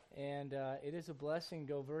And it is a blessing,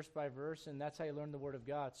 go verse by verse, and that's how you learn the Word of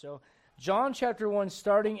God. So John chapter 1,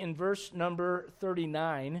 starting in verse number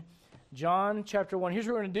 39. John chapter 1, here's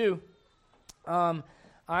what we're going to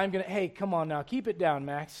do. Hey, come on now, keep it down,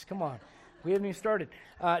 Max, come on. We haven't even started.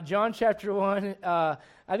 John chapter 1, I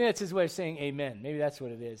think that's his way of saying amen. Maybe that's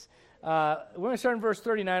what it is. We're going to start in verse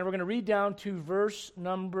 39. We're going to read down to verse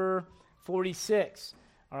number 46.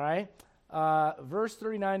 All right? Verse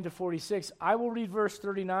 39 to 46. I will read verse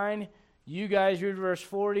 39. You guys read verse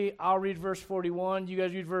 40. I'll read verse 41. You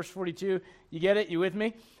guys read verse 42. You get it? You with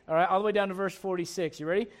me? All right, all the way down to verse 46. You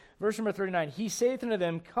ready? Verse number 39. He saith unto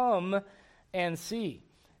them, Come and see.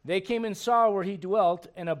 They came and saw where he dwelt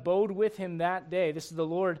and abode with him that day. This is the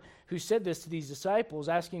Lord who said this to these disciples,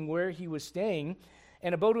 asking where he was staying,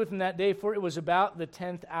 and abode with him that day, for it was about the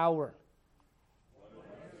 10th hour.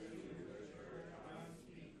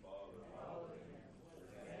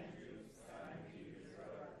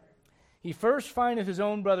 He first findeth his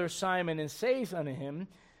own brother Simon, and saith unto him,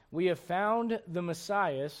 We have found the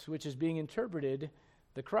Messiah, which is being interpreted,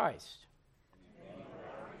 the Christ.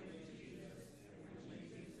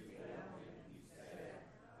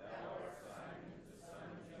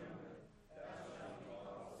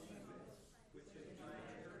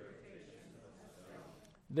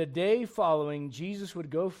 The day following, Jesus would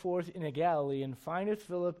go forth into Galilee, and findeth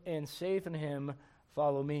Philip, and saith unto him,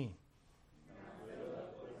 Follow me.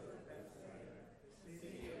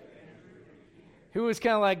 Who was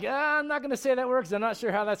kind of like, I'm not going to say that word because I'm not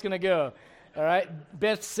sure how that's going to go. All right,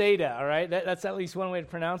 Bethsaida, all right, that's at least one way to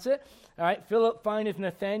pronounce it. All right, Philip findeth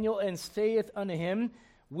Nathanael, and saith unto him,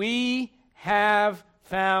 We have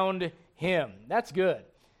found him. That's good.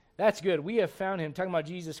 That's good. We have found him. Talking about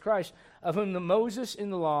Jesus Christ, of whom the Moses in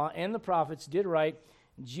the law and the prophets did write,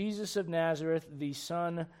 Jesus of Nazareth, the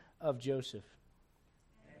son of Joseph.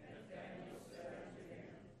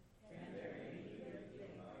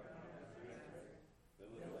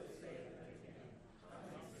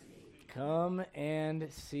 Come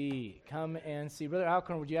and see. Come and see. Brother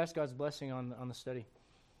Alcorn, would you ask God's blessing on the study?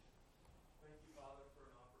 Thank you, Father,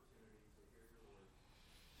 for an opportunity to hear your word,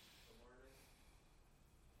 to learn it,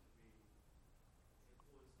 to be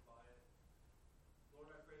influenced by it.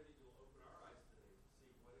 Lord, I pray that you'll open our eyes today to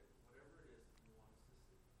see whatever it is that you want us to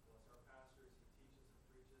see. Bless our pastor as he teaches and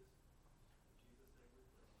preaches. In Jesus' name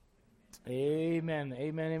we pray. Amen.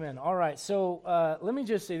 Amen. Amen. All right. So let me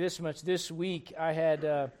just say this much. This week I had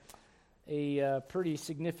a pretty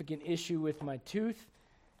significant issue with my tooth.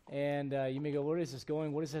 And you may go, where is this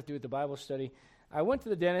going? What does that have to do with the Bible study? I went to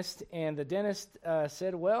the dentist, and the dentist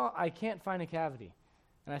said, well, I can't find a cavity.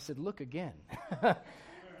 And I said, look again.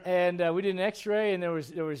 And we did an x-ray, and there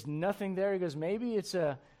was nothing there. He goes, maybe it's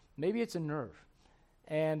a nerve.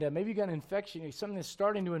 And maybe you got an infection, something that's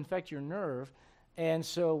starting to infect your nerve. And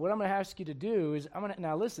so what I'm going to ask you to do is,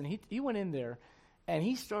 now listen, he went in there, and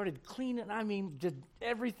he started cleaning, just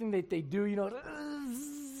everything that they do,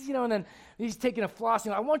 and then he's taking a floss,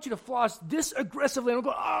 I want you to floss this aggressively, and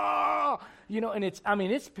I'll go, and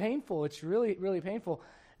it's painful. It's really, really painful.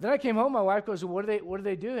 Then I came home, my wife goes, what do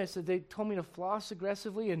they do? I said, they told me to floss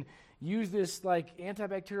aggressively and use this,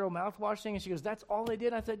 antibacterial mouthwash thing, and she goes, that's all they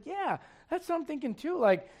did? I said, yeah, that's what I'm thinking, too.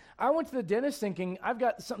 I went to the dentist thinking, I've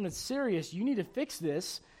got something that's serious, you need to fix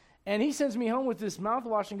this, and he sends me home with this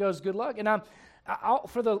mouthwash and goes, good luck, and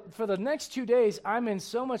for the next 2 days, I'm in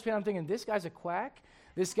so much pain. I'm thinking, this guy's a quack.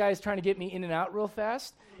 This guy's trying to get me in and out real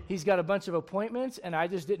fast. He's got a bunch of appointments, and I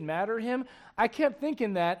just didn't matter to him. I kept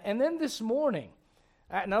thinking that, and then this morning,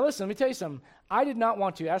 now listen, let me tell you something. I did not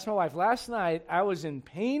want to. Ask my wife. Last night, I was in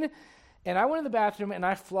pain, and I went in the bathroom, and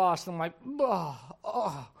I flossed. I'm like,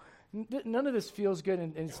 none of this feels good,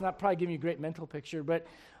 and it's not probably giving you a great mental picture, but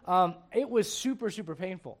it was super, super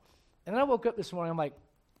painful. And then I woke up this morning, I'm like,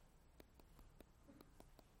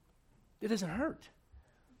 it doesn't hurt.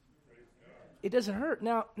 It doesn't hurt.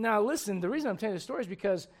 Now listen, the reason I'm telling you the story is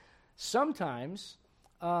because sometimes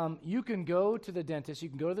you can go to the dentist, you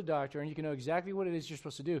can go to the doctor, and you can know exactly what it is you're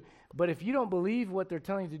supposed to do. But if you don't believe what they're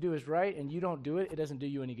telling you to do is right and you don't do it, it doesn't do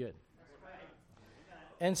you any good.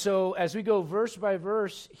 And so as we go verse by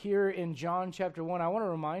verse here in John chapter 1, I want to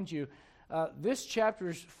remind you, this chapter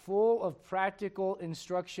is full of practical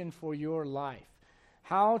instruction for your life.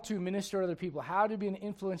 How to minister to other people, how to be an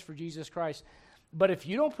influence for Jesus Christ. But if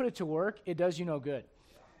you don't put it to work, it does you no good.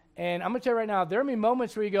 And I'm going to tell you right now, there may be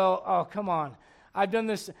moments where you go, oh, come on, I've done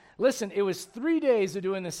this. Listen, it was 3 days of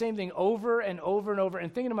doing the same thing over and over and over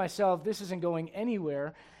and thinking to myself, this isn't going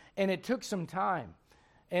anywhere. And it took some time.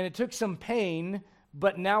 And it took some pain,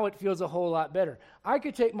 but now it feels a whole lot better. I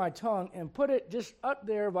could take my tongue and put it just up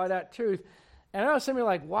there by that tooth, And I know some of you are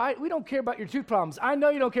like, why? We don't care about your tooth problems. I know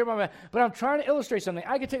you don't care about my, but I'm trying to illustrate something.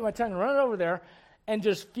 I could take my tongue and run it over there and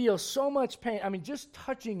just feel so much pain. I mean, just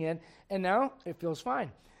touching it, and now it feels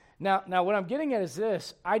fine. Now, what I'm getting at is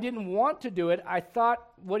this. I didn't want to do it. I thought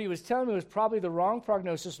what he was telling me was probably the wrong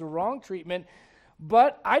prognosis, the wrong treatment,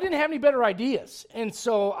 but I didn't have any better ideas. And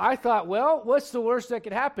so I thought, well, what's the worst that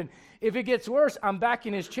could happen? If it gets worse, I'm back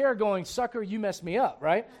in his chair going, sucker, you messed me up,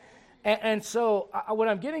 right? And so what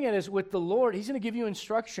I'm getting at is with the Lord, he's going to give you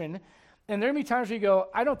instruction, and there are going to be times where you go,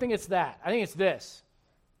 I don't think it's that. I think it's this.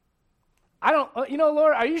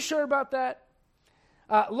 Lord, are you sure about that?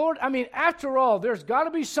 Lord, I mean, after all, there's got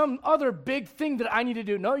to be some other big thing that I need to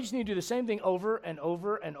do. No, you just need to do the same thing over and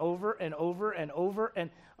over and over and over and over. And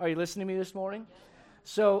are you listening to me this morning?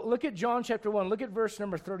 So look at John chapter 1. Look at verse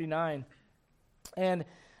number 39. And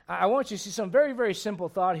I want you to see some very, very simple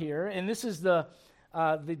thought here. And this is the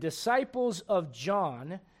disciples of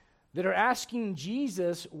John that are asking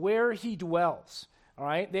Jesus where he dwells. All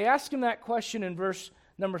right? They ask him that question in verse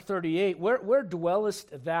number 38. Where dwellest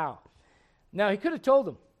thou? Now, he could have told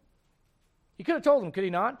them. He could have told them, could he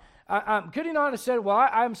not? Could he not have said, well,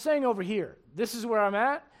 I'm staying over here. This is where I'm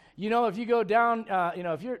at. You know, if you go down,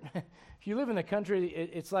 if you live in the country,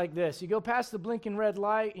 it's like this. You go past the blinking red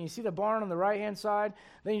light, and you see the barn on the right-hand side.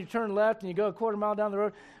 Then you turn left, and you go a quarter mile down the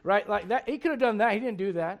road. Right, like that. He could have done that. He didn't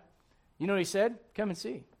do that. You know what he said? Come and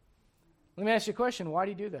see. Let me ask you a question. Why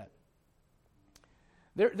do you do that?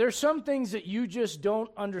 There's some things that you just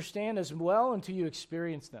don't understand as well until you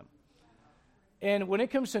experience them. And when it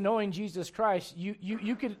comes to knowing Jesus Christ,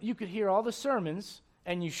 you could hear all the sermons,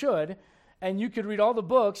 and you should, and you could read all the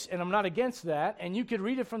books, and I'm not against that, and you could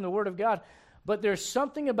read it from the Word of God, but there's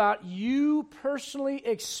something about you personally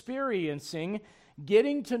experiencing,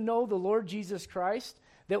 getting to know the Lord Jesus Christ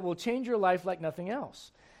that will change your life like nothing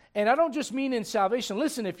else. And I don't just mean in salvation.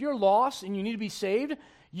 Listen, if you're lost and you need to be saved,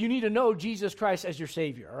 you need to know Jesus Christ as your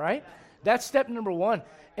Savior, all right? That's step number one.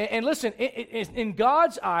 And listen, in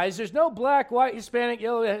God's eyes, there's no black, white, Hispanic,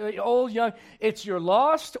 yellow, old, young. It's you're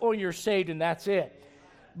lost or you're saved, and that's it.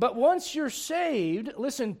 But once you're saved,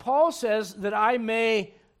 listen, Paul says that I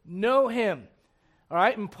may know him. All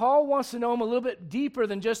right? And Paul wants to know him a little bit deeper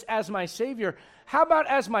than just as my Savior. How about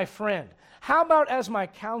as my friend? How about as my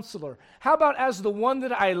counselor? How about as the one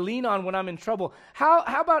that I lean on when I'm in trouble? How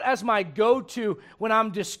about as my go-to when I'm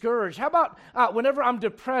discouraged? How about whenever I'm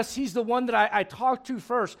depressed, he's the one that I talk to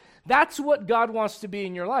first? That's what God wants to be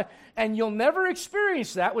in your life. And you'll never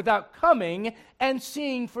experience that without coming and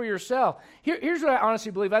seeing for yourself. Here's what I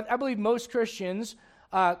honestly believe. I believe most Christians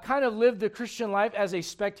kind of live the Christian life as a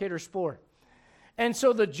spectator sport. And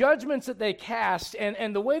so the judgments that they cast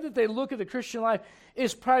and the way that they look at the Christian life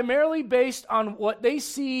is primarily based on what they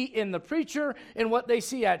see in the preacher and what they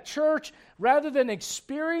see at church rather than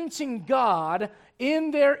experiencing God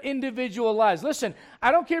in their individual lives. Listen,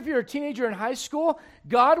 I don't care if you're a teenager in high school,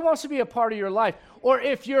 God wants to be a part of your life. Or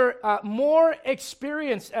if you're more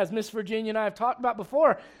experienced, as Miss Virginia and I have talked about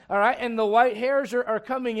before, all right, and the white hairs are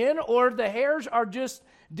coming in or the hairs are just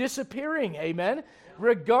disappearing, amen?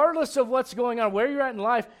 Regardless of what's going on, where you're at in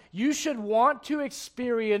life, you should want to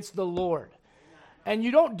experience the Lord. And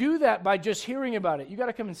you don't do that by just hearing about it. You got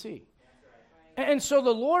to come and see. And so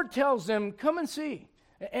the Lord tells them, come and see.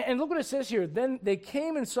 And look what it says here. Then they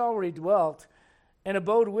came and saw where he dwelt and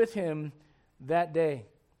abode with him that day.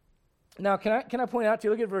 Now, can I point out to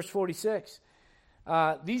you, look at verse 46.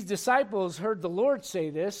 These disciples heard the Lord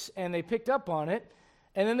say this, and they picked up on it,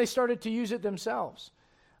 and then they started to use it themselves.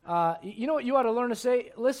 You know what you ought to learn to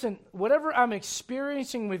say? Listen, whatever I'm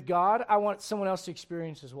experiencing with God, I want someone else to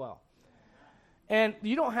experience as well. And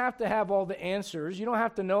you don't have to have all the answers. You don't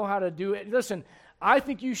have to know how to do it. Listen, I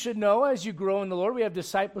think you should know as you grow in the Lord. We have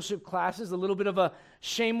discipleship classes, a little bit of a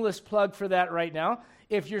shameless plug for that right now.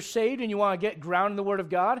 If you're saved and you want to get grounded in the Word of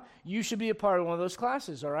God, you should be a part of one of those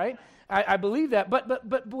classes, all right? I believe that.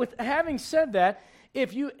 But with having said that,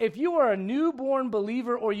 if you are a newborn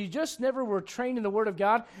believer or you just never were trained in the Word of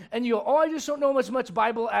God and you go, oh, I just don't know as much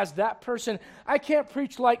Bible as that person. I can't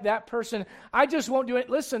preach like that person. I just won't do it.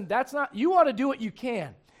 Listen, that's not, you ought to do what you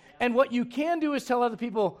can. And what you can do is tell other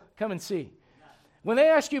people, come and see. When they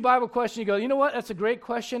ask you a Bible question, you go, you know what, that's a great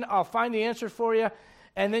question. I'll find the answer for you.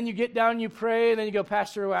 And then you get down and you pray, and then you go,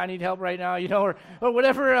 Pastor, I need help right now, or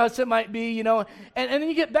whatever else it might be, And then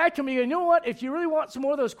you get back to me, you know what, if you really want some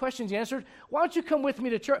more of those questions answered, why don't you come with me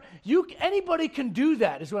to church? Anybody can do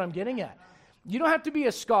that, is what I'm getting at. You don't have to be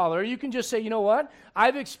a scholar. You can just say, you know what,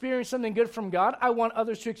 I've experienced something good from God. I want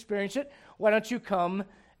others to experience it. Why don't you come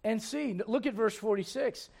and see? Look at verse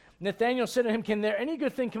 46. Nathanael said to him, can there any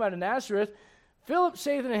good thing come out of Nazareth? Philip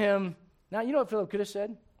saith unto him, now you know what Philip could have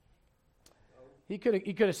said? He could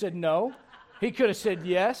have said no. He could have said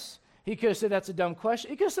yes. He could have said that's a dumb question.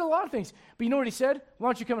 He could have said a lot of things. But you know what he said? Why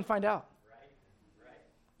don't you come and find out? Right.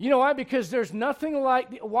 You know why? Because there's nothing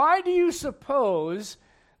like... Why do you suppose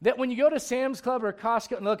that when you go to Sam's Club or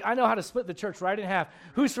Costco... And look, I know how to split the church right in half.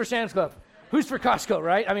 Who's for Sam's Club? Who's for Costco,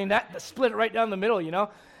 right? I mean, that split it right down the middle, you know?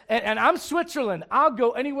 And I'm Switzerland. I'll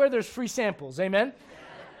go anywhere there's free samples. Amen?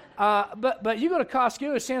 But you go to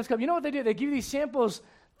Costco or Sam's Club, you know what they do? They give you these samples.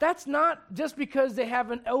 That's not just because they have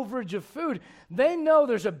an overage of food. They know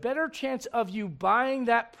there's a better chance of you buying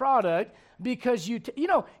that product because you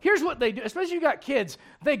know, here's what they do, especially if you got kids.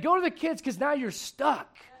 They go to the kids because now you're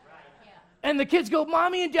stuck. Right. Yeah. And the kids go,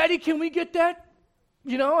 Mommy and Daddy, can we get that?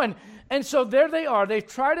 You know, and so there they are. They've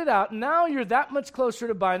tried it out. Now you're that much closer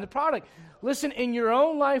to buying the product. Listen, in your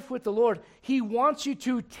own life with the Lord, He wants you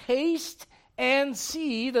to taste and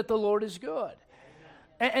see that the Lord is good.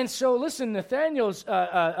 And so, listen, Nathaniel's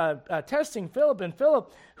testing Philip, and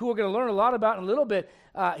Philip, who we're going to learn a lot about in a little bit,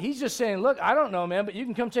 he's just saying, look, I don't know, man, but you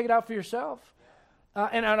can come check it out for yourself.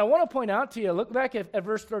 And I want to point out to you, look back at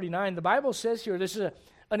verse 39. The Bible says here, this is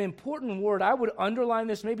an important word. I would underline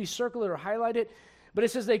this, maybe circle it or highlight it. But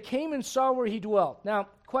it says, they came and saw where he dwelt. Now,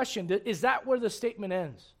 question, is that where the statement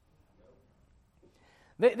ends?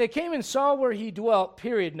 They came and saw where he dwelt,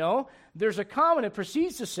 period. No. There's a comment. It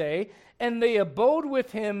proceeds to say, and they abode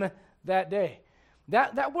with him that day.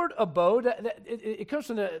 That word abode, it comes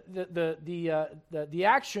from the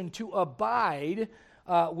action to abide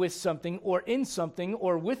with something or in something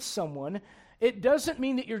or with someone. It doesn't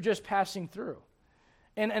mean that you're just passing through.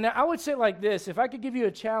 And I would say it like this, if I could give you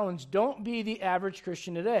a challenge, don't be the average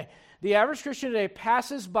Christian today. The average Christian today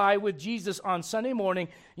passes by with Jesus on Sunday morning,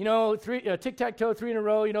 you know, tic-tac-toe, 3 in a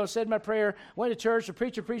row, you know, said my prayer, went to church, the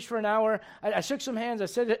preacher preached for an hour, I shook some hands, I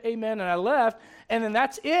said amen, and I left, and then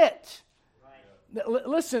that's it. Right.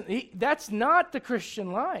 Listen, that's not the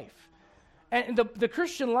Christian life. And the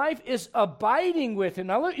Christian life is abiding with him.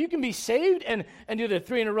 Now, look, you can be saved and do the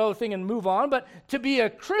 3 in a row thing and move on, but to be a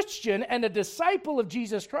Christian and a disciple of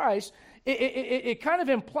Jesus Christ, it kind of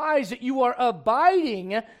implies that you are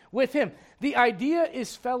abiding with him. The idea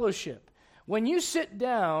is fellowship. When you sit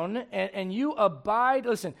down and you abide,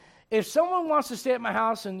 listen, if someone wants to stay at my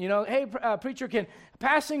house and, you know, hey, preacher,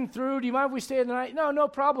 passing through, do you mind if we stay the night? No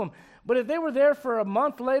problem. But if they were there for a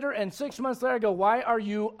month later and 6 months later, I go, why are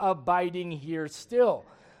you abiding here still,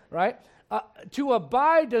 right? To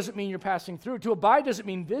abide doesn't mean you're passing through. To abide doesn't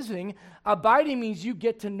mean visiting. Abiding means you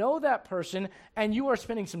get to know that person and you are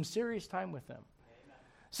spending some serious time with them. Amen.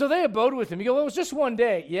 So they abode with him. You go, well, it was just one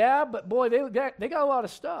day. Yeah, but boy, they got a lot of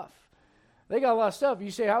stuff. They got a lot of stuff.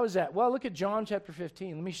 You say, how is that? Well, look at John chapter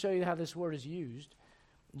 15. Let me show you how this word is used.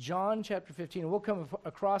 John chapter 15. We'll come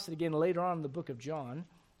across it again later on in the book of John.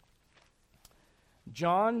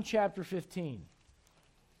 John chapter 15.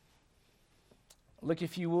 Look,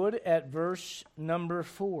 if you would, at verse number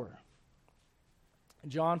 4.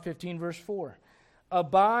 John 15, verse 4.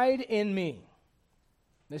 Abide in me.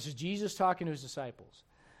 This is Jesus talking to his disciples.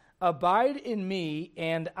 Abide in me,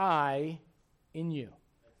 and I in you.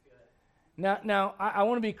 Now, I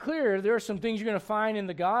want to be clear. There are some things you're going to find in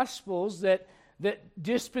the Gospels that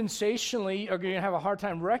dispensationally are going to have a hard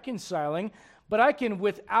time reconciling. But I can,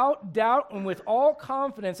 without doubt and with all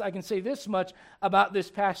confidence, I can say this much about this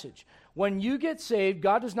passage. When you get saved,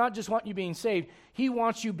 God does not just want you being saved. He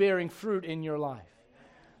wants you bearing fruit in your life.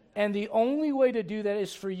 And the only way to do that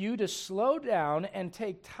is for you to slow down and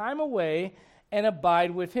take time away and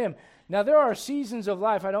abide with him. Now, there are seasons of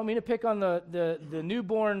life. I don't mean to pick on the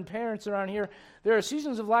newborn parents around here. There are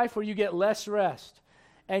seasons of life where you get less rest.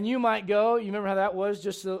 And you might go, you remember how that was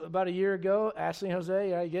just about a year ago, Ashley and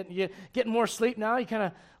Jose, you getting more sleep now? You kind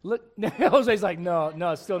of look, Jose's like, no,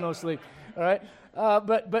 still no sleep, all right?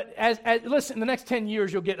 But as listen, in the next 10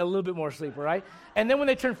 years, you'll get a little bit more sleep, all right? And then when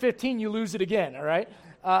they turn 15, you lose it again, all right?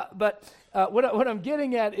 But what I'm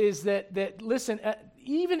getting at is that listen,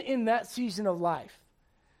 even in that season of life,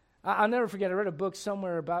 I'll never forget, I read a book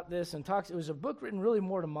somewhere about this, and it was a book written really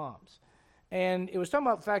more to moms. And it was talking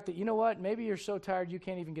about the fact that, you know what, maybe you're so tired you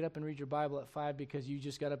can't even get up and read your Bible at 5 because you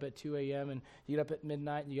just got up at 2 a.m. and you get up at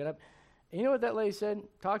midnight and you get up. And you know what that lady said?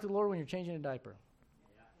 Talk to the Lord when you're changing a diaper.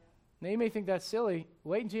 Yeah. Now, you may think that's silly.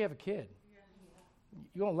 Wait until you have a kid. Yeah.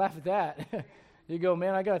 You won't laugh at that. You go,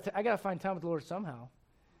 man, I gotta find time with the Lord somehow.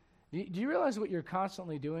 Do you realize what you're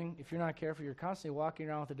constantly doing? If you're not careful, you're constantly walking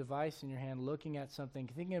around with a device in your hand, looking at something,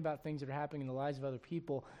 thinking about things that are happening in the lives of other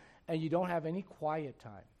people, and you don't have any quiet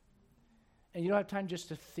time. And you don't have time just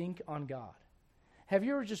to think on God. Have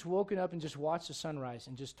you ever just woken up and just watched the sunrise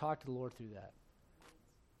and just talked to the Lord through that?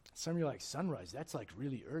 Some of you are like, sunrise, that's like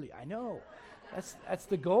really early. I know. That's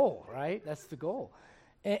the goal, right? That's the goal.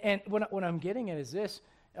 And what I'm getting at is this.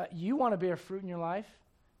 You want to bear fruit in your life,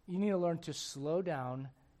 you need to learn to slow down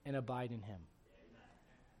and abide in him.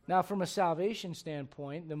 Now, from a salvation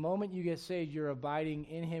standpoint, the moment you get saved, you're abiding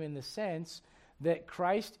in him in the sense that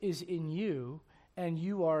Christ is in you and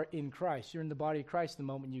you are in Christ. You're in the body of Christ the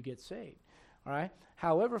moment you get saved. All right?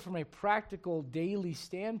 However, from a practical daily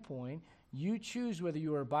standpoint, you choose whether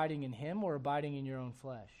you are abiding in him or abiding in your own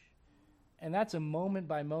flesh. And that's a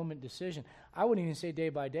moment-by-moment decision. I wouldn't even say day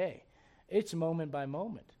by day. It's moment by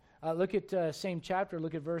moment. Look at same chapter,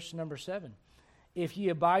 look at verse number 7. If ye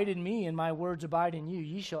abide in me and my words abide in you,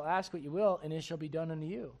 ye shall ask what you will, and it shall be done unto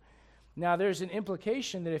you. Now, there's an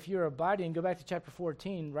implication that if you're abiding, go back to chapter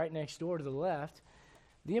 14, right next door to the left.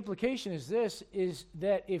 The implication is this, is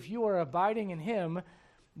that if you are abiding in him,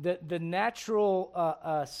 the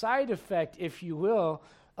natural side effect, if you will,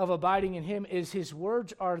 of abiding in him is his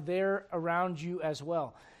words are there around you as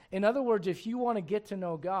well. In other words, if you want to get to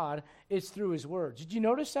know God, it's through his words. Did you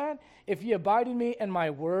notice that? If you abide in me and my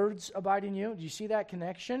words abide in you, do you see that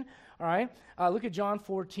connection? All right. Look at John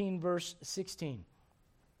 14, verse 16.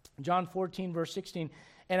 John 14, verse 16.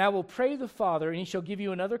 And I will pray the Father, and he shall give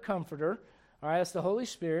you another comforter. All right, that's the Holy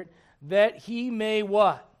Spirit, that he may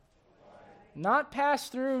what? Not pass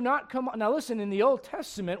through, not come on. Now listen, in the Old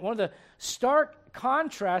Testament, one of the stark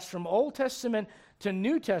contrasts from Old Testament to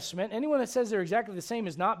New Testament, anyone that says they're exactly the same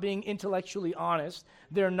is not being intellectually honest.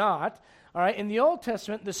 They're not. All right, in the Old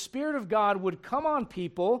Testament, the Spirit of God would come on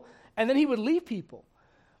people, and then he would leave people.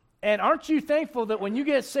 And aren't you thankful that when you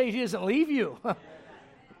get saved, he doesn't leave you?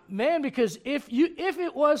 Man, because if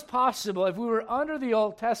it was possible, if we were under the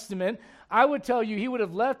Old Testament, I would tell you he would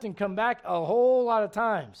have left and come back a whole lot of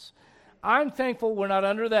times. I'm thankful we're not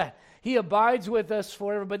under that. He abides with us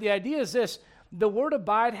forever. But the idea is this. The word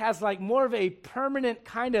abide has like more of a permanent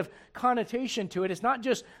kind of connotation to it. It's not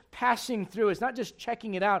just passing through. It's not just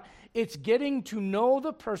checking it out. It's getting to know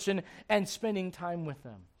the person and spending time with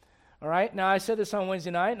them. All right? Now, I said this on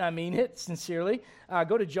Wednesday night, and I mean it sincerely.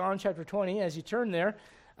 Go to John chapter 20 as you turn there.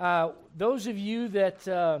 Those of you that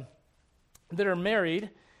are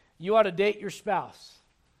married, you ought to date your spouse.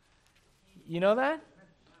 You know that?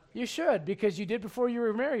 You should, because you did before you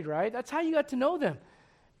were married, right? That's how you got to know them.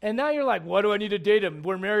 And now you're like, why do I need to date him?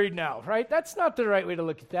 We're married now, right? That's not the right way to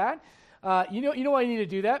look at that. You know why you need to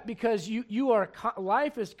do that? Because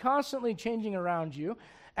life is constantly changing around you,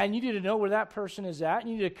 and you need to know where that person is at.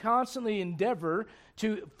 You need to constantly endeavor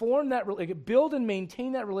to form that, build and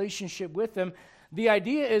maintain that relationship with them. The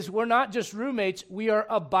idea is we're not just roommates, we are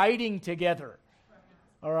abiding together.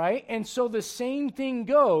 All right? And so the same thing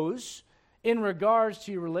goes in regards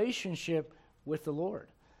to your relationship with the Lord.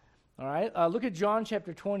 All right? Look at John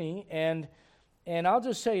chapter 20, and I'll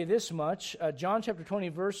just say this much. John chapter 20,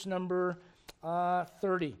 verse number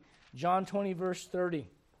 30. John 20, verse 30.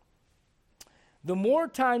 The more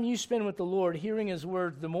time you spend with the Lord hearing his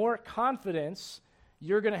word, the more confidence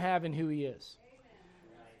you're going to have in who he is.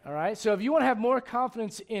 All right? So if you want to have more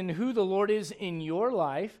confidence in who the Lord is in your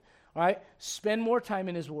life, all right, spend more time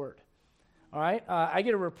in his word. All right? I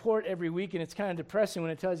get a report every week, and it's kind of depressing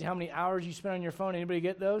when it tells you how many hours you spend on your phone. Anybody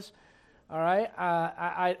get those? All right?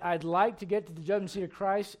 I'd like to get to the judgment seat of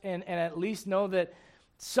Christ and at least know that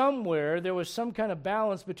somewhere there was some kind of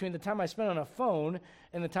balance between the time I spent on a phone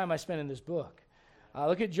and the time I spent in this book.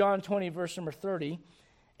 Look at John 20, verse number 30.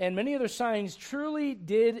 And many other signs truly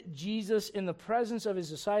did Jesus in the presence of his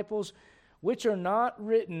disciples, which are not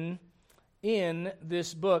written in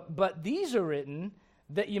this book. But these are written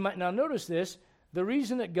that you might, now notice this, the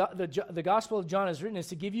reason that the Gospel of John is written is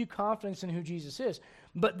to give you confidence in who Jesus is.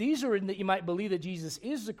 But these are written that you might believe that Jesus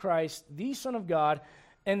is the Christ, the Son of God,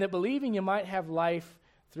 and that believing you might have life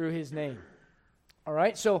through his name. All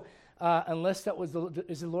right, so unless that was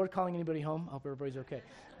is the Lord calling anybody home? I hope everybody's okay.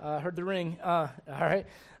 Heard the ring. All right.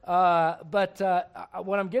 But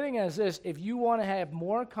what I'm getting at is this. If you want to have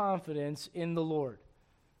more confidence in the Lord,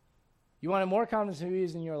 you want to have more confidence in who he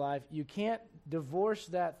is in your life, you can't divorce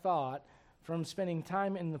that thought from spending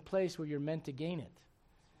time in the place where you're meant to gain it.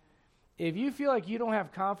 If you feel like you don't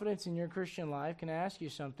have confidence in your Christian life, can I ask you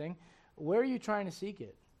something? Where are you trying to seek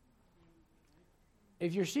it?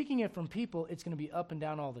 If you're seeking it from people, it's going to be up and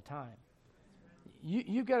down all the time.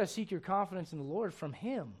 You've got to seek your confidence in the Lord from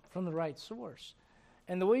him, from the right source.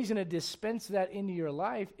 And the way he's going to dispense that into your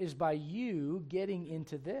life is by you getting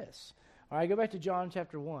into this. All right, go back to John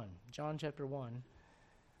chapter 1. John chapter 1.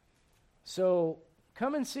 So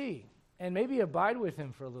come and see, and maybe abide with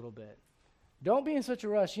him for a little bit. Don't be in such a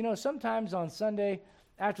rush. You know, sometimes on Sunday,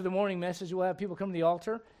 after the morning message, we'll have people come to the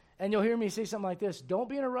altar, and you'll hear me say something like this. Don't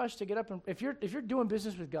be in a rush to get up. And if you're doing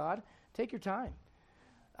business with God, Take your time.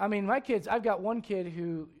 I mean, my kids, I've got one kid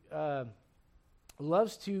who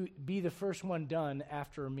loves to be the first one done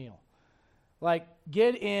after a meal. Like,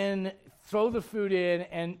 get in, throw the food in,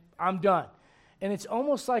 and I'm done. And it's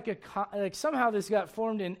almost like somehow this got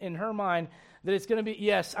formed in her mind that it's going to be,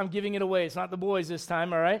 yes, I'm giving it away. It's not the boys this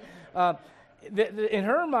time, all right? In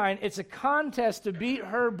her mind, it's a contest to beat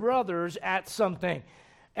her brothers at something.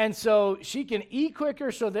 And so she can eat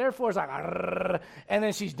quicker, so therefore it's like, and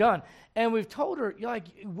then she's done. And we've told her,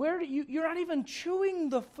 you're not even chewing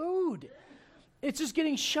the food. It's just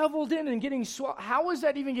getting shoveled in and getting swallowed. How is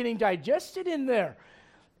that even getting digested in there?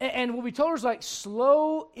 And what we told her is like,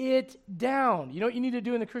 slow it down. You know what you need to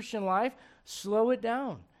do in the Christian life? Slow it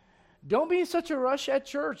down. Don't be in such a rush at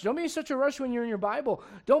church. Don't be in such a rush when you're in your Bible.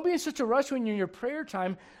 Don't be in such a rush when you're in your prayer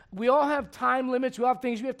time. We all have time limits. We all have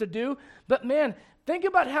things we have to do. But man, think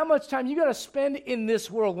about how much time you got to spend in this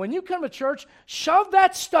world. When you come to church, shove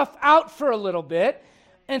that stuff out for a little bit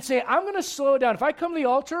and say, I'm going to slow it down. If I come to the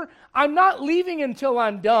altar, I'm not leaving until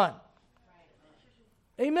I'm done.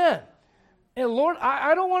 Amen. And Lord,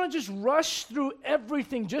 I don't want to just rush through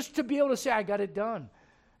everything just to be able to say, I got it done.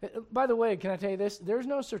 By the way, can I tell you this? There's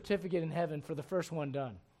no certificate in heaven for the first one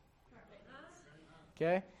done.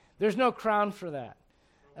 Okay? There's no crown for that.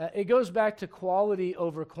 It goes back to quality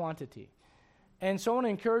over quantity. And so I want to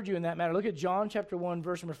encourage you in that matter. Look at John chapter 1,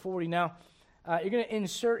 verse number 40. Now, you're going to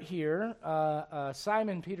insert here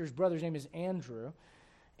Simon Peter's brother's name is Andrew.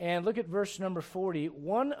 And look at verse number 40.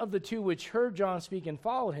 One of the two which heard John speak and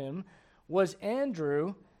followed him was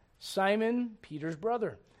Andrew, Simon Peter's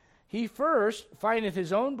brother. He first findeth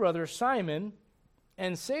his own brother Simon,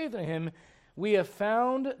 and saith to him, We have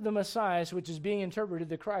found the Messiah, which is being interpreted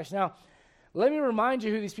the Christ. Now, let me remind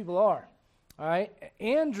you who these people are. All right?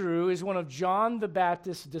 Andrew is one of John the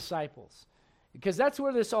Baptist's disciples, because that's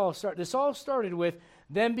where this all started. This all started with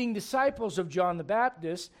them being disciples of John the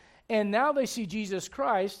Baptist, and now they see Jesus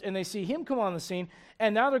Christ, and they see him come on the scene,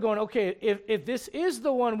 and now they're going, okay, if this is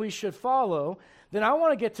the one we should follow, then I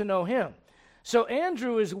want to get to know him. So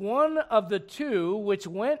Andrew is one of the two which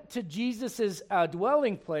went to Jesus'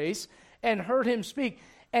 dwelling place and heard him speak.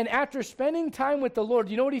 And after spending time with the Lord,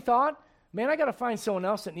 you know what he thought? Man, I got to find someone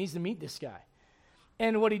else that needs to meet this guy.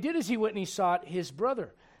 And what he did is he went and he sought his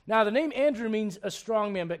brother. Now, the name Andrew means a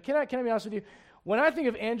strong man, but can I be honest with you? When I think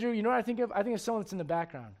of Andrew, you know what I think of? I think of someone that's in the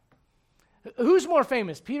background. Who's more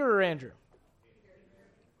famous, Peter or Andrew?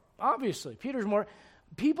 Obviously, Peter's more.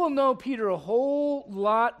 People know Peter a whole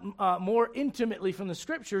lot more intimately from the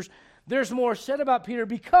Scriptures. There's more said about Peter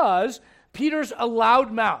because Peter's a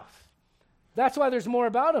loud mouth. That's why there's more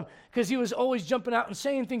about him, because he was always jumping out and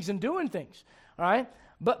saying things and doing things. All right?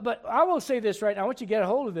 But I will say this right now. I want you to get a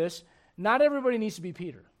hold of this. Not everybody needs to be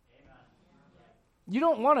Peter. You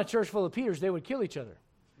don't want a church full of Peters. They would kill each other.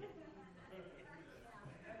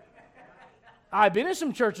 I've been in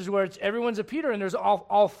some churches where everyone's a Peter, and there's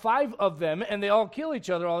all five of them, and they all kill each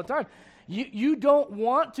other all the time. You don't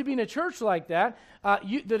want to be in a church like that.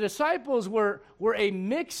 The disciples were a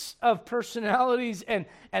mix of personalities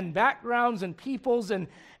and backgrounds and peoples, and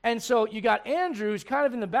so you got Andrew, who's kind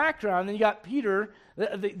of in the background, and you got Peter,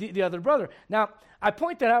 the other brother. Now, I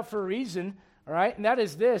point that out for a reason, all right, and that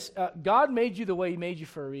is this. God made you the way he made you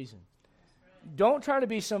for a reason. Don't try to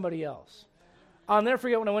be somebody else. I'll never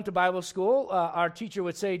forget when I went to Bible school, our teacher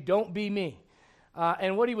would say, don't be me.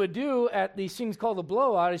 And what he would do at these things called the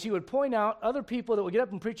blowout is he would point out other people that would get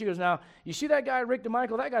up and preach. He goes, now, you see that guy, Rick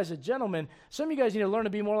DeMichael? That guy's a gentleman. Some of you guys need to learn to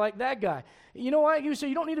be more like that guy. You know why? He would say,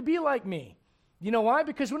 you don't need to be like me. You know why?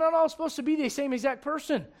 Because we're not all supposed to be the same exact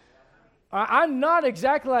person. I'm not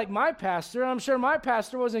exactly like my pastor. I'm sure my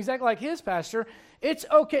pastor wasn't exactly like his pastor. It's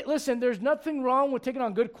okay. Listen, there's nothing wrong with taking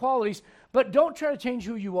on good qualities, but don't try to change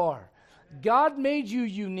who you are. God made you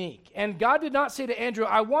unique. And God did not say to Andrew,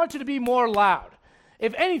 I want you to be more loud.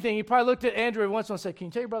 If anything, he probably looked at Andrew every once in a while and said, can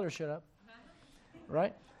you tell your brother to shut up?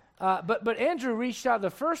 Right? But Andrew reached out. The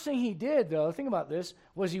first thing he did, though, think about this,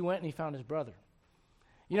 was he went and he found his brother.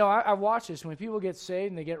 You know, I watch this. When people get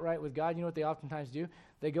saved and they get right with God, you know what they oftentimes do?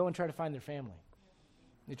 They go and try to find their family.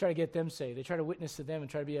 They try to get them saved. They try to witness to them and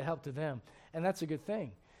try to be a help to them. And that's a good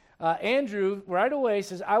thing. Andrew, right away,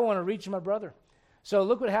 says, I want to reach my brother. So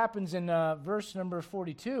look what happens in verse number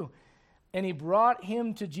 42. And he brought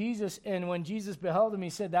him to Jesus, and when Jesus beheld him, he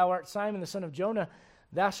said, Thou art Simon, the son of Jonah.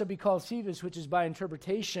 Thou shalt be called Cephas, which is by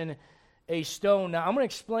interpretation a stone. Now, I'm going to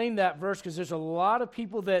explain that verse because there's a lot of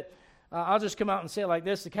people that, I'll just come out and say it like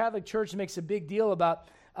this. The Catholic Church makes a big deal about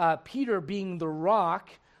Peter being the rock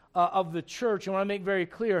of the church. I want to make very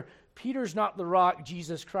clear, Peter's not the rock,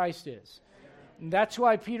 Jesus Christ is. And that's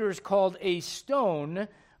why Peter is called a stone,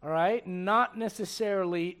 all right? Not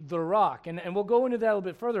necessarily the rock. And we'll go into that a little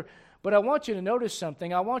bit further. But I want you to notice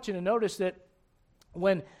something. I want you to notice that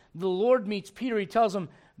when the Lord meets Peter, he tells him,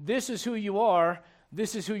 this is who you are,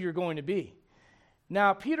 this is who you're going to be.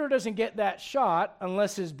 Now, Peter doesn't get that shot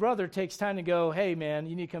unless his brother takes time to go, hey, man,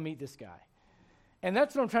 you need to come meet this guy. And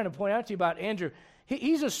that's what I'm trying to point out to you about Andrew.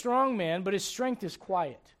 He's a strong man, but his strength is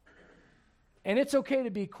quiet. And it's okay to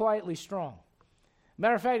be quietly strong.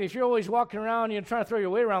 Matter of fact, if you're always walking around, trying to throw your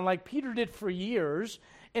weight around like Peter did for years,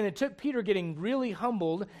 and it took Peter getting really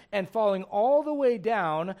humbled and falling all the way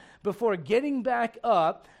down before getting back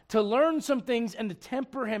up to learn some things and to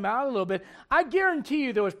temper him out a little bit, I guarantee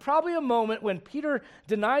you there was probably a moment when Peter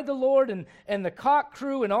denied the Lord and the cock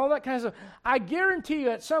crew and all that kind of stuff. I guarantee you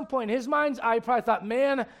at some point in his mind's eye, he probably thought,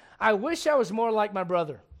 man, I wish I was more like my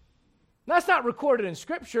brother. That's not recorded in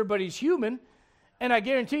Scripture, but he's human. And I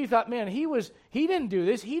guarantee you thought, man, he didn't do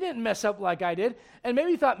this. He didn't mess up like I did. And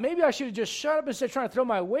maybe he thought, maybe I should have just shut up instead of trying to throw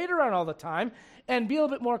my weight around all the time and be a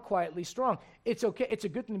little bit more quietly strong. It's okay. It's a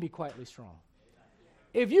good thing to be quietly strong.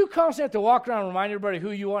 If you constantly have to walk around and remind everybody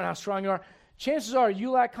who you are and how strong you are, chances are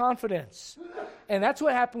you lack confidence. And that's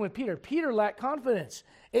what happened with Peter. Peter lacked confidence.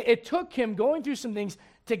 It took him going through some things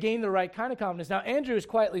to gain the right kind of confidence. Now, Andrew is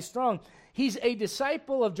quietly strong. He's a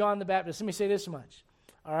disciple of John the Baptist. Let me say this much.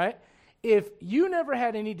 All right? If you never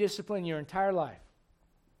had any discipline your entire life,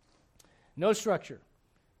 no structure,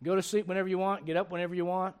 go to sleep whenever you want, get up whenever you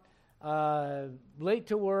want, late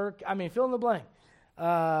to work, fill in the blank.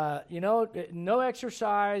 No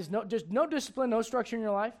exercise, no discipline, no structure in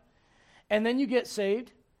your life. And then you get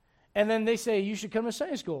saved, and then they say you should come to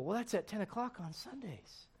Sunday school. Well, that's at 10 o'clock on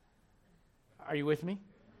Sundays. Are you with me?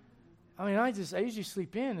 I usually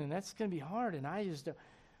sleep in, and that's going to be hard, and I just don't.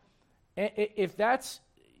 If that's,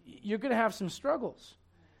 you're going to have some struggles,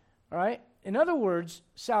 all right? In other words,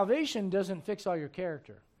 salvation doesn't fix all your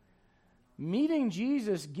character. Meeting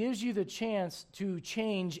Jesus gives you the chance to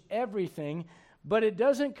change everything, but it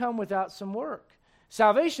doesn't come without some work.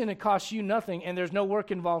 Salvation, it costs you nothing, and there's no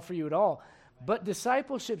work involved for you at all. But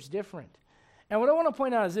discipleship's different. And what I want to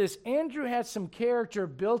point out is this. Andrew had some character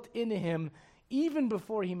built into him even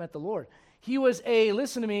before he met the Lord. He was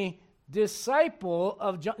listen to me, disciple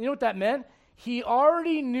of John. You know what that meant? He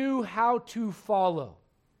already knew how to follow.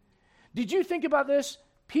 Did you think about this?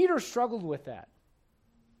 Peter struggled with that.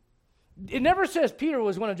 It never says Peter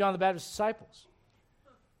was one of John the Baptist's disciples.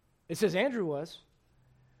 It says Andrew was.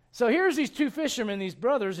 So here's these two fishermen, these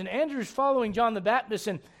brothers, and Andrew's following John the Baptist,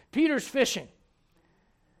 and Peter's fishing.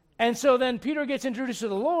 And so then Peter gets introduced to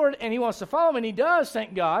the Lord, and he wants to follow him, and he does,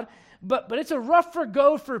 thank God. But it's a rougher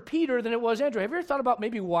go for Peter than it was Andrew. Have you ever thought about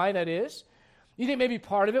maybe why that is? You think maybe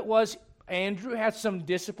part of it was Andrew had some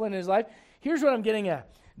discipline in his life? Here's what I'm getting at.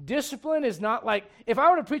 Discipline is not like, if I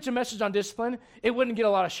were to preach a message on discipline, it wouldn't get a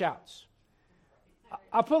lot of shouts.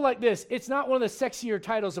 I'll put it like this. It's not one of the sexier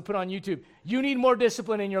titles to put on YouTube. You need more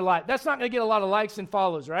discipline in your life. That's not going to get a lot of likes and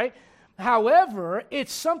follows, right? However,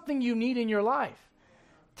 it's something you need in your life.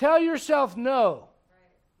 Tell yourself no.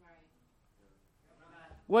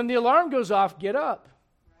 When the alarm goes off, get up.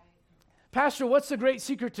 Pastor, what's the great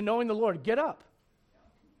secret to knowing the Lord? Get up.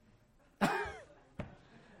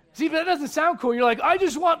 See, but that doesn't sound cool. You're like, I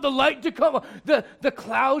just want the light to come, the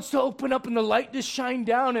clouds to open up and the light to shine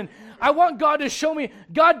down, and I want God to show me.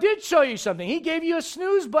 God did show you something. He gave you a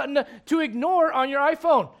snooze button to ignore on your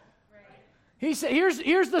iPhone. Right. He said,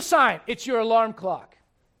 here's the sign. It's your alarm clock.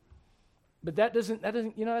 But that doesn't,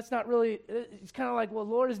 that's not really, it's kind of like, well,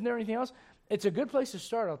 Lord, isn't there anything else? It's a good place to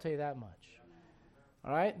start, I'll tell you that much.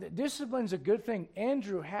 All right? Discipline's a good thing.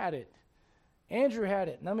 Andrew had it.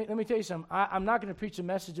 Let me tell you something. I'm not going to preach a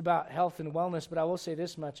message about health and wellness, but I will say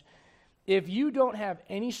this much. If you don't have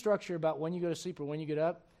any structure about when you go to sleep or when you get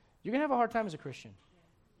up, you're going to have a hard time as a Christian.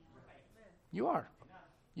 You are.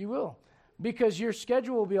 You will. Because your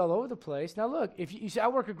schedule will be all over the place. Now look, if you say, I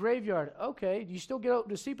work a graveyard, okay, you still get out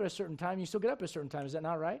to sleep at a certain time, you still get up at a certain time. Is that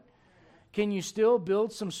not right? Can you still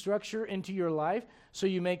build some structure into your life so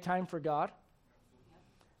you make time for God?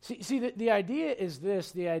 See, the idea is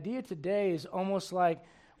this. The idea today is almost like,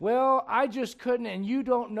 well, I just couldn't, and you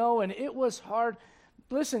don't know, and it was hard.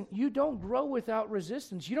 Listen, you don't grow without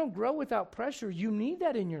resistance. You don't grow without pressure. You need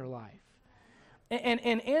that in your life. And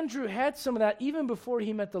Andrew had some of that even before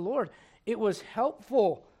he met the Lord. It was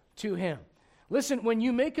helpful to him. Listen, when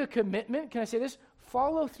you make a commitment, can I say this?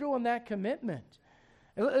 Follow through on that commitment.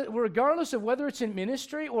 Regardless of whether it's in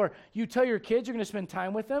ministry or you tell your kids you're going to spend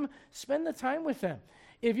time with them, spend the time with them.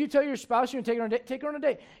 If you tell your spouse you're going to take her on a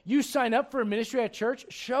date, You sign up for a ministry at church,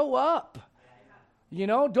 show up. You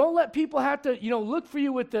know, don't let people have to, look for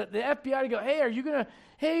you with the FBI to go, hey, are you going to,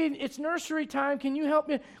 hey, it's nursery time. Can you help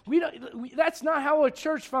me? That's not how a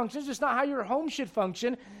church functions. It's not how your home should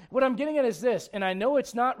function. What I'm getting at is this, and I know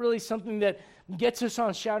it's not really something that gets us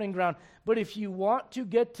on shouting ground, but if you want to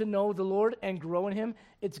get to know the Lord and grow in Him,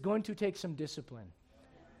 it's going to take some discipline.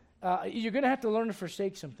 You're going to have to learn to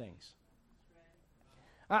forsake some things.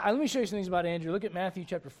 Let me show you some things about Andrew. Look at Matthew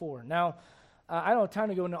chapter 4. Now, I don't have time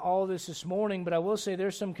to go into all of this morning, but I will say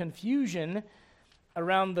there's some confusion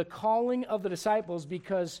around the calling of the disciples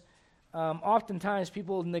because oftentimes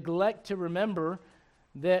people neglect to remember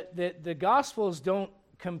that the Gospels don't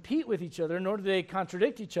compete with each other, nor do they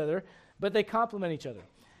contradict each other, but they complement each other.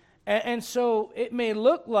 And so it may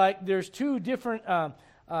look like there's two different,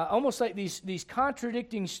 almost like these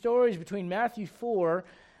contradicting stories between Matthew 4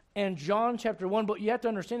 and John chapter 1, but you have to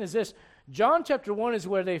understand is this. John chapter 1 is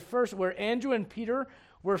where Andrew and Peter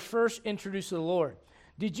were first introduced to the Lord.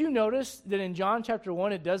 Did you notice that in John chapter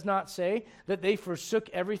 1 it does not say that they forsook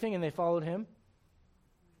everything and they followed him?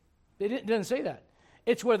 It doesn't say that.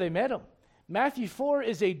 It's where they met him. Matthew 4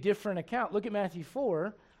 is a different account. Look at Matthew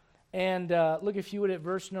 4 and look, if you would, at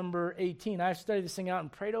verse number 18. I've studied this thing out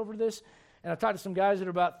and prayed over this, and I've talked to some guys that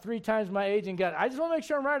are about 3 times my age, and God, I just want to make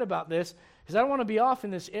sure I'm right about this because I don't want to be off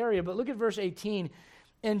in this area. But look at verse 18.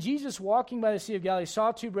 And Jesus, walking by the Sea of Galilee,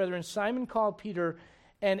 saw 2 brethren, Simon called Peter,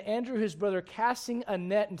 and Andrew his brother, casting a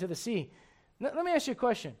net into the sea. Let me ask you a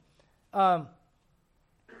question.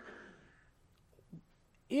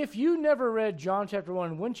 If you never read John chapter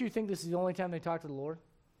 1, wouldn't you think this is the only time they talked to the Lord?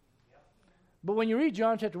 Yep. But when you read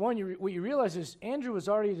John chapter 1, what you realize is Andrew was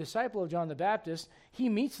already a disciple of John the Baptist. He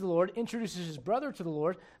meets the Lord, introduces his brother to the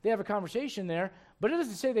Lord. They have a conversation there, but it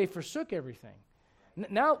doesn't say they forsook everything.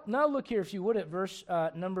 Now look here, if you would, at verse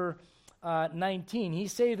number 19. He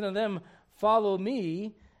said unto them, follow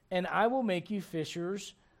me, and I will make you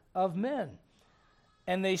fishers of men.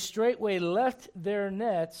 And they straightway left their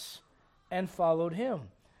nets and followed him.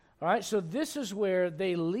 All right, so this is where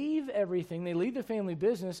they leave everything. They leave the family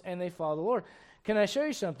business, and they follow the Lord. Can I show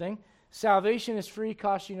you something? Salvation is free,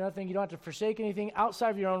 costs you nothing. You don't have to forsake anything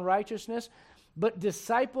outside of your own righteousness. But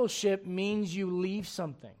discipleship means you leave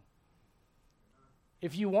something.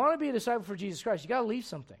 If you want to be a disciple for Jesus Christ, you got to leave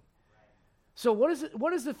something. So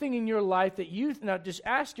what is the thing in your life that now just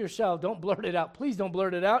ask yourself, don't blurt it out. Please don't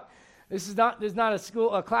blurt it out. This is not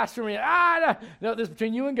a classroom. No, this is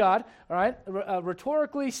between you and God, all right?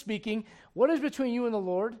 Rhetorically speaking, what is between you and the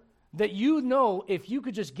Lord that you know if you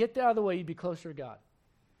could just get out of the way, you'd be closer to God?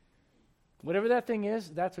 Whatever that thing is,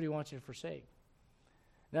 that's what he wants you to forsake.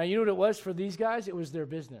 Now, you know what it was for these guys? It was their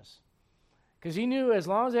business. Because he knew as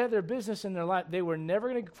long as they had their business in their life, they were never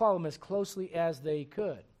going to follow him as closely as they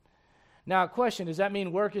could. Now, question, does that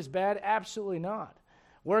mean work is bad? Absolutely not.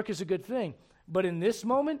 Work is a good thing. But in this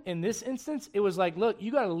moment, in this instance, it was like, look,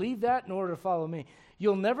 you got to leave that in order to follow me.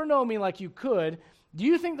 You'll never know me like you could. Do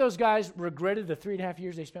you think those guys regretted the 3.5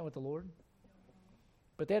 years they spent with the Lord?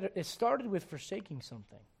 But it started with forsaking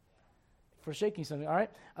something. Forsaking something, all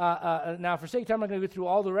right? Now, for sake of time, I'm not going to go through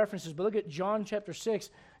all the references, but look at John chapter 6,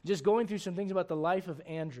 just going through some things about the life of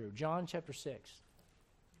Andrew. John chapter 6.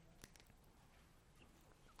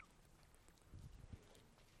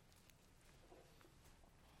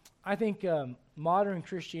 I think modern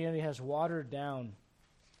Christianity has watered down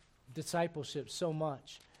discipleship so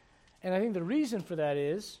much. And I think the reason for that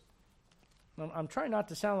is, I'm trying not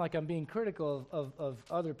to sound like I'm being critical of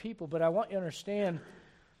other people, but I want you to understand,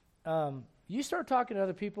 you start talking to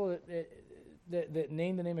other people that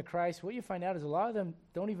name the name of Christ, what you find out is a lot of them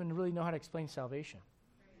don't even really know how to explain salvation.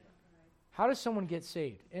 How does someone get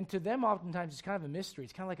saved? And to them, oftentimes, it's kind of a mystery.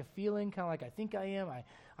 It's kind of like a feeling, kind of like I think I am,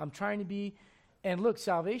 I'm trying to be. And look,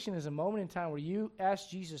 salvation is a moment in time where you ask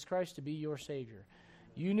Jesus Christ to be your Savior.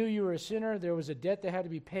 You knew you were a sinner. There was a debt that had to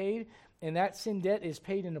be paid, and that sin debt is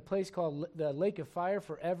paid in a place called the lake of fire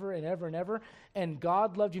forever and ever and ever. And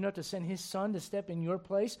God loved you enough to send his Son to step in your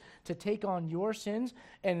place, to take on your sins,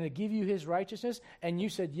 and to give you his righteousness. And you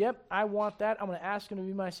said, yep, I want that. I'm going to ask him to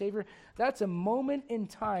be my Savior. That's a moment in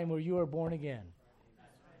time where you are born again.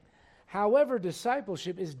 However,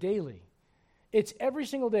 discipleship is daily. It's every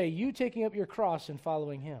single day you taking up your cross and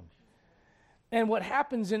following him. And what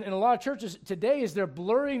happens in a lot of churches today is they're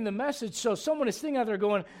blurring the message. So someone is sitting out there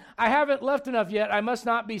going, I haven't left enough yet. I must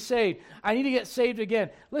not be saved. I need to get saved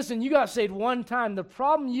again. Listen, you got saved one time. The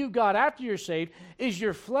problem you got after you're saved is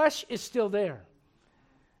your flesh is still there.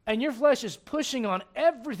 And your flesh is pushing on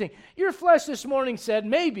everything. Your flesh this morning said,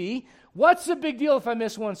 maybe, what's the big deal if I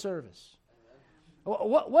miss one service?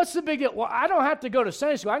 What's the big deal? Well, I don't have to go to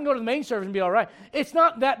Sunday school. I can go to the main service and be all right. It's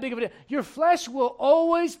not that big of a deal. Your flesh will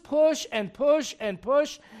always push and push and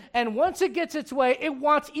push. And once it gets its way, it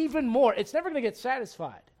wants even more. It's never going to get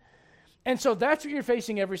satisfied. And so that's what you're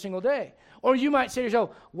facing every single day. Or you might say to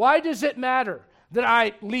yourself, why does it matter that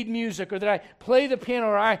I lead music or that I play the piano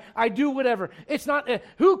or I do whatever? It's not,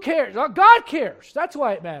 who cares? Well, God cares. That's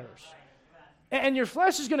why it matters. And your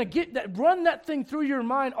flesh is going to run that thing through your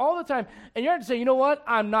mind all the time. And you have to say, you know what?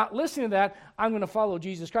 I'm not listening to that. I'm going to follow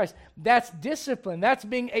Jesus Christ. That's discipline. That's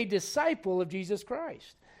being a disciple of Jesus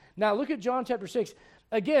Christ. Now, look at John chapter 6.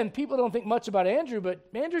 Again, people don't think much about Andrew, but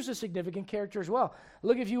Andrew's a significant character as well.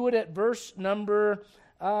 Look, if you would, at verse number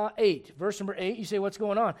 8. Verse number 8, you say, what's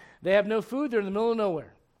going on? They have no food. They're in the middle of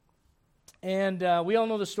nowhere. And we all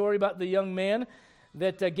know the story about the young man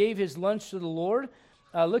that gave his lunch to the Lord.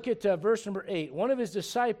 Look at verse number 8. One of his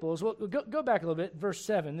disciples, well, go back a little bit, verse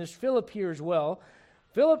 7. There's Philip here as well.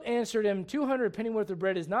 Philip answered him, 200 pennyworth of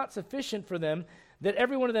bread is not sufficient for them, that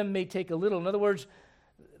every one of them may take a little. In other words,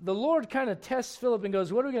 the Lord kind of tests Philip and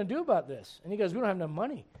goes, what are we going to do about this? And he goes, we don't have enough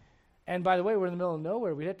money. And by the way, we're in the middle of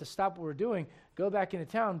nowhere. We'd have to stop what we're doing, go back into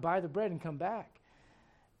town, buy the bread, and come back.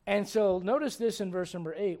 And so notice this in verse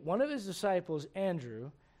number 8. One of his disciples,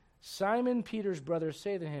 Andrew, Simon Peter's brother,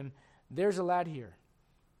 say to him, there's a lad here,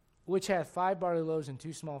 which hath 5 barley loaves and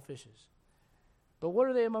 2 small fishes. But what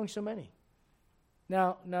are they among so many?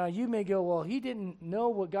 Now you may go, well, he didn't know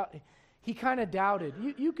what God, he kind of doubted.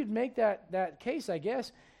 You could make that case, I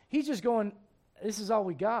guess. He's just going, this is all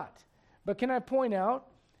we got. But can I point out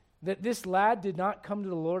that this lad did not come to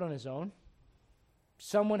the Lord on his own?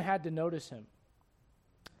 Someone had to notice him.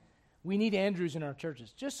 We need Andrews in our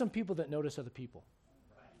churches, just some people that notice other people.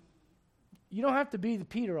 You don't have to be the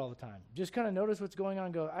Peter all the time. Just kind of notice what's going on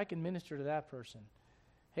and go, I can minister to that person.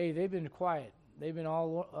 Hey, they've been quiet. They've been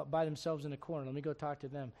all by themselves in a corner. Let me go talk to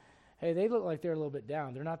them. Hey, they look like they're a little bit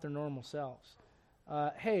down. They're not their normal selves.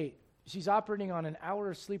 Hey, she's operating on an hour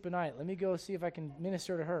of sleep a night. Let me go see if I can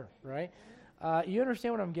minister to her, right? You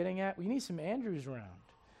understand what I'm getting at? We need some Andrews around.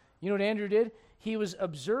 You know what Andrew did? He was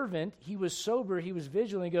observant. He was sober. He was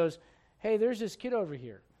vigilant. He goes, hey, there's this kid over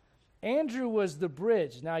here. Andrew was the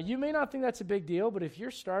bridge. Now, you may not think that's a big deal, but if you're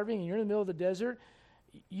starving and you're in the middle of the desert,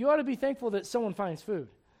 you ought to be thankful that someone finds food.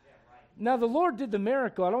 Yeah, right. Now, the Lord did the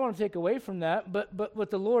miracle. I don't want to take away from that, but what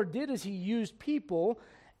the Lord did is he used people,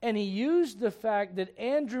 and he used the fact that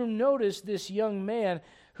Andrew noticed this young man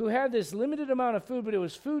who had this limited amount of food, but it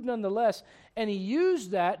was food nonetheless, and he used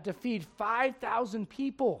that to feed 5,000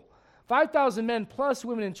 people, 5,000 men plus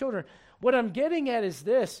women and children. What I'm getting at is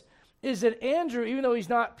this, is that Andrew, even though he's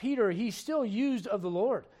not Peter, he's still used of the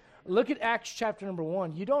Lord. Look at Acts chapter number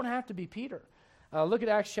 1. You don't have to be Peter. Look at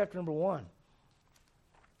Acts chapter number 1.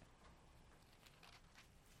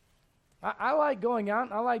 I like going out,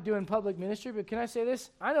 and I like doing public ministry, but can I say this?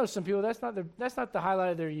 I know some people, that's not the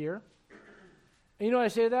highlight of their year. And you know what I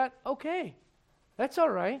say to that? Okay, that's all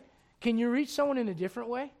right. Can you reach someone in a different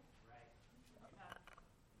way?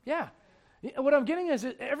 Yeah. What I'm getting is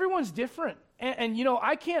that everyone's different. And you know,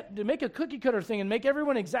 I can't make a cookie cutter thing and make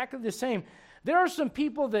everyone exactly the same. There are some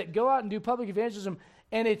people that go out and do public evangelism,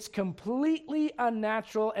 and it's completely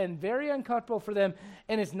unnatural and very uncomfortable for them,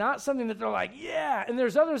 and it's not something that they're like, yeah. And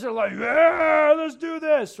there's others that are like, yeah, let's do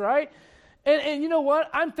this, right? And you know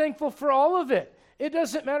what? I'm thankful for all of it. It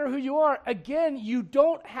doesn't matter who you are. Again, you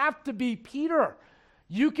don't have to be Peter.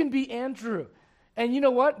 You can be Andrew. And you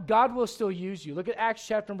know what? God will still use you. Look at Acts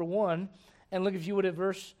chapter number 1, and look, if you would, at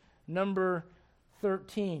verse number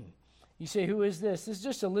 13. You say, who is this? This is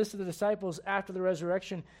just a list of the disciples after the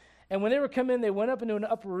resurrection. And when they were come in, they went up into an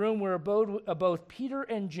upper room where abode both Peter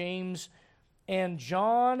and James and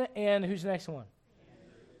John and who's the next one?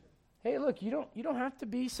 Hey, look, you don't have to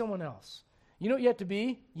be someone else. You know what you have to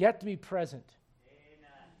be? You have to be present.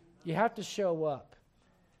 You have to show up.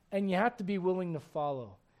 And you have to be willing to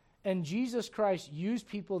follow. And Jesus Christ used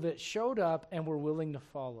people that showed up and were willing to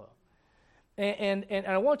follow. And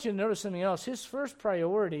I want you to notice something else. His first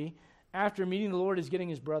priority after meeting the Lord is getting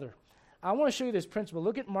his brother. I want to show you this principle.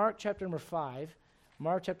 Look at Mark chapter number 5.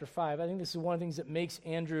 Mark chapter 5. I think this is one of the things that makes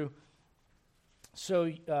Andrew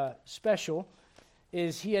so special,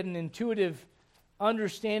 is he had an intuitive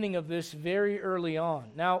understanding of this very early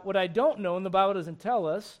on. Now, what I don't know, and the Bible doesn't tell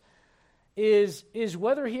us, is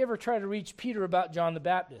whether he ever tried to reach Peter about John the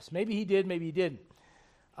Baptist. Maybe he did, maybe he didn't.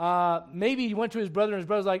 Maybe he went to his brother, and his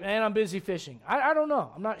brother's like, man, I'm busy fishing. I don't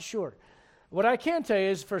know. I'm not sure. What I can tell you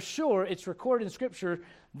is for sure it's recorded in Scripture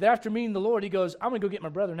that after meeting the Lord, he goes, I'm going to go get my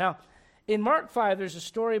brother. Now, in Mark 5, there's a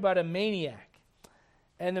story about a maniac.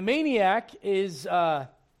 And the maniac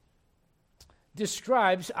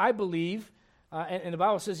describes, I believe, and the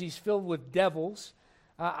Bible says he's filled with devils.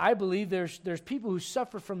 I believe there's people who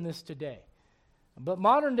suffer from this today. But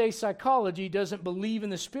modern day psychology doesn't believe in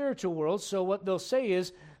the spiritual world, so what they'll say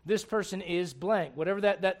is, this person is blank. Whatever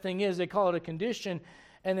that thing is, they call it a condition.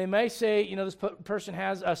 And they may say, this person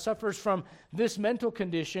suffers from this mental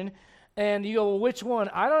condition. And you go, well, which one?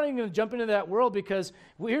 I don't even gonna jump into that world because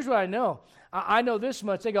here's what I know. I know this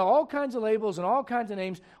much. They got all kinds of labels and all kinds of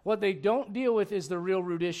names. What they don't deal with is the real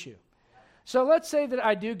root issue. So let's say that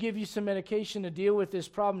I do give you some medication to deal with this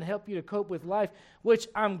problem to help you to cope with life, which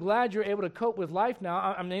I'm glad you're able to cope with life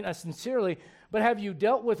now. I mean, sincerely. But have you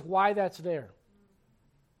dealt with why that's there?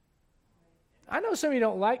 I know some of you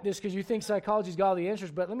don't like this because you think psychology's got all the answers,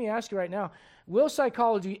 but let me ask you right now, will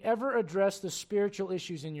psychology ever address the spiritual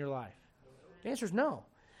issues in your life? The answer is no.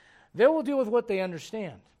 They will deal with what they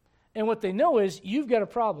understand. And what they know is you've got a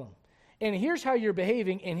problem. And here's how you're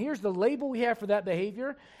behaving, and here's the label we have for that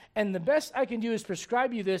behavior. And the best I can do is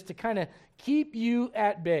prescribe you this to kind of keep you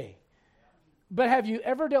at bay. But have you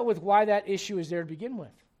ever dealt with why that issue is there to begin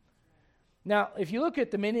with? Now, if you look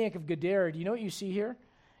at the maniac of Gadara, do you know what you see here?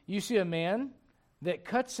 You see a man that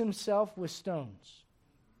cuts himself with stones.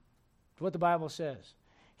 That's what the Bible says.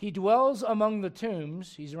 He dwells among the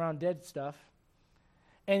tombs. He's around dead stuff.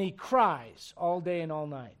 And he cries all day and all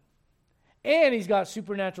night. And he's got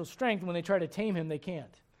supernatural strength. When they try to tame him, they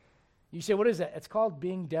can't. You say, what is that? It's called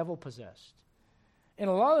being devil-possessed. And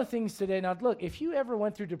a lot of things today, now look, if you ever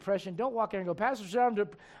went through depression, don't walk in and go, Pastor,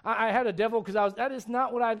 I had a devil because that is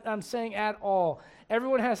not what I'm saying at all.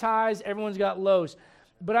 Everyone has highs, everyone's got lows.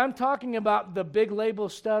 But I'm talking about the big label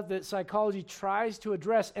stuff that psychology tries to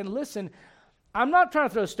address. And listen, I'm not trying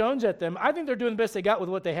to throw stones at them. I think they're doing the best they got with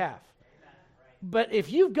what they have. But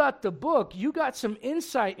if you've got the book, you got some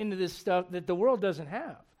insight into this stuff that the world doesn't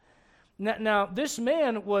have. Now, this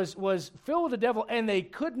man was filled with the devil, and they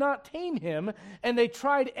could not tame him, and they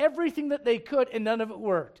tried everything that they could, and none of it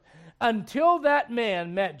worked, until that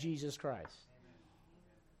man met Jesus Christ.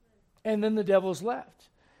 And then the devils left.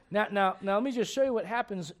 Now, let me just show you what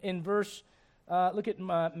happens in verse, look at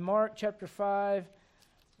Mark chapter 5,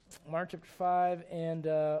 and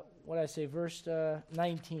what I say, verse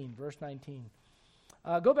 19,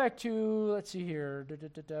 Go back to, let's see here,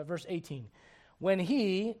 verse 18. When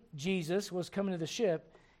he, Jesus, was coming to the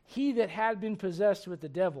ship, he that had been possessed with the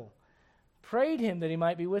devil prayed him that he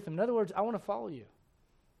might be with him. In other words, I want to follow you.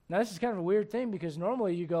 Now, this is kind of a weird thing because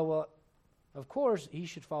normally you go, well, of course, he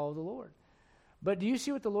should follow the Lord. But do you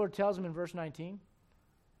see what the Lord tells him in verse 19?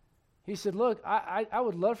 He said, look, I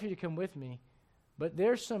would love for you to come with me, but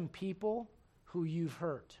there's some people who you've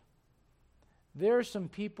hurt. There are some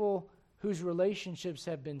people whose relationships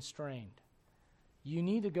have been strained. You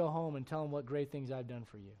need to go home and tell them what great things I've done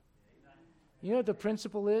for you. You know what the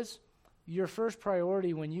principle is? Your first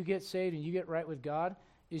priority when you get saved and you get right with God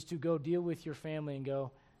is to go deal with your family and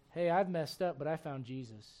go, hey, I've messed up, but I found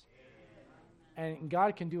Jesus. And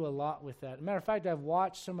God can do a lot with that. As a matter of fact, I've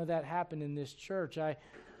watched some of that happen in this church. I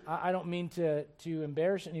don't mean to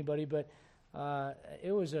embarrass anybody, but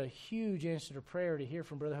it was a huge answer to prayer to hear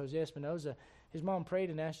from Brother Jose Espinoza. His mom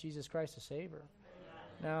prayed and asked Jesus Christ to save her.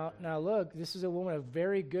 Now look, this is a woman, a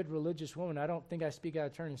very good religious woman. I don't think I speak out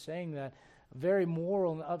of turn in saying that. A very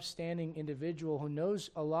moral and upstanding individual who knows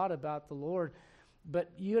a lot about the Lord.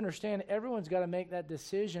 But you understand, everyone's got to make that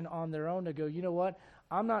decision on their own to go, you know what?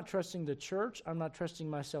 I'm not trusting the church. I'm not trusting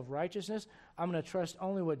my self-righteousness. I'm going to trust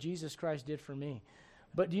only what Jesus Christ did for me.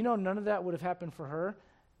 But do you know none of that would have happened for her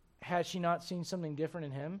had she not seen something different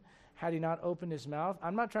in him? Had he not opened his mouth?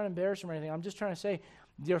 I'm not trying to embarrass him or anything. I'm just trying to say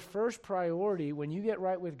your first priority when you get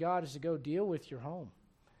right with God is to go deal with your home.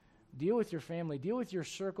 Deal with your family. Deal with your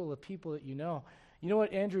circle of people that you know. You know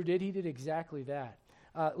what Andrew did? He did exactly that.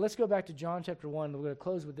 Let's go back to John chapter 1. We're going to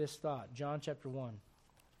close with this thought. John chapter 1.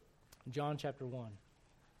 John chapter 1.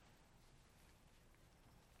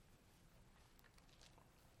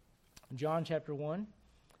 John chapter 1.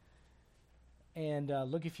 And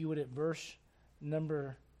look, if you would, at verse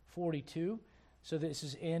number 42. So this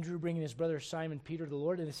is Andrew bringing his brother Simon Peter to the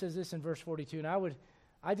Lord. And it says this in verse 42. And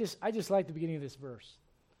I just like the beginning of this verse.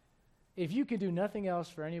 If you could do nothing else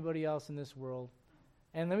for anybody else in this world,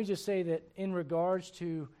 and let me just say that in regards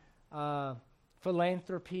to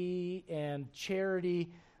philanthropy and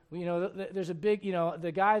charity, there's a big,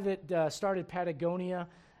 the guy that started Patagonia,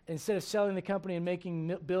 instead of selling the company and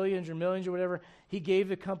making billions or millions or whatever, he gave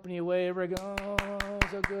the company away. Everybody go, oh,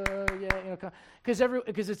 so good, yeah,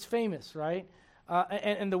 because it's famous, right?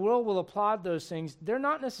 And the world will applaud those things. They're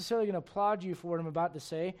not necessarily going to applaud you for what I'm about to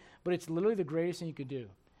say, but it's literally the greatest thing you could do.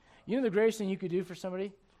 You know the greatest thing you could do for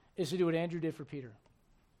somebody is to do what Andrew did for Peter.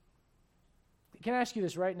 Can I ask you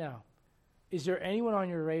this right now? Is there anyone on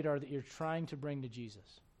your radar that you're trying to bring to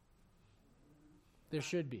Jesus? There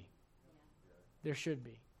should be. There should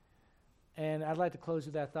be. And I'd like to close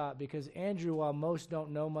with that thought, because Andrew, while most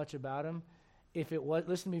don't know much about him,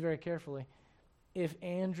 listen to me very carefully, if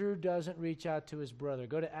Andrew doesn't reach out to his brother,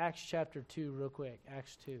 go to Acts chapter 2 real quick,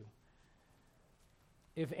 Acts 2.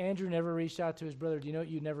 If Andrew never reached out to his brother, do you know what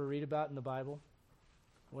you never read about in the Bible?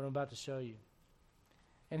 What I'm about to show you.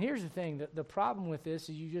 And here's the thing, the problem with this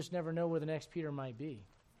is you just never know where the next Peter might be.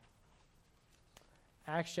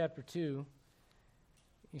 Acts chapter 2,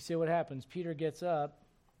 you see what happens. Peter gets up,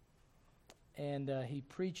 and he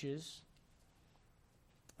preaches.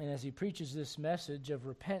 And as he preaches this message of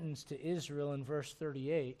repentance to Israel in verse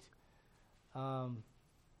 38,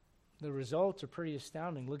 the results are pretty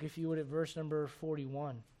astounding. Look, if you would, at verse number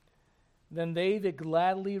 41. Then they that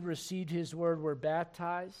gladly received his word were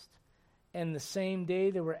baptized, and the same day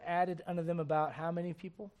there were added unto them about how many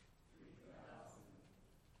people? 3,000.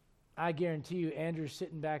 I guarantee you, Andrew's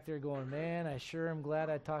sitting back there going, man, I sure am glad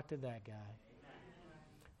I talked to that guy.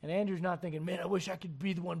 And Andrew's not thinking, man, I wish I could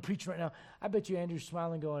be the one preaching right now. I bet you Andrew's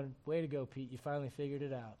smiling going, way to go, Pete. You finally figured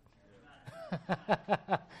it out.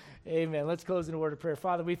 Amen. Let's close in a word of prayer.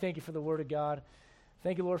 Father, we thank you for the word of God.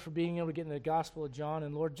 Thank you, Lord, for being able to get in the Gospel of John.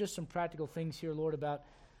 And, Lord, just some practical things here, Lord, about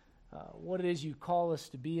what it is you call us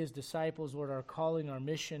to be as disciples, Lord, our calling, our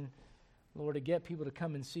mission, Lord, to get people to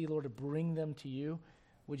come and see, Lord, to bring them to you.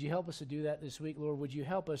 Would you help us to do that this week, Lord? Would you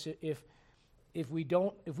help us if we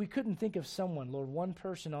couldn't think of someone, Lord, one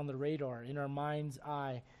person on the radar, in our mind's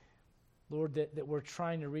eye, Lord, that we're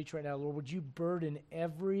trying to reach right now, Lord, would you burden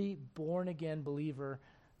every born-again believer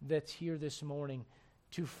that's here this morning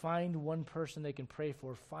to find one person they can pray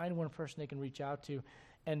for, find one person they can reach out to,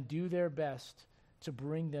 and do their best to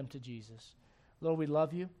bring them to Jesus. Lord, we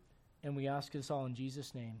love you, and we ask this all in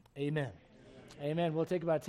Jesus' name. Amen. Amen. We'll take about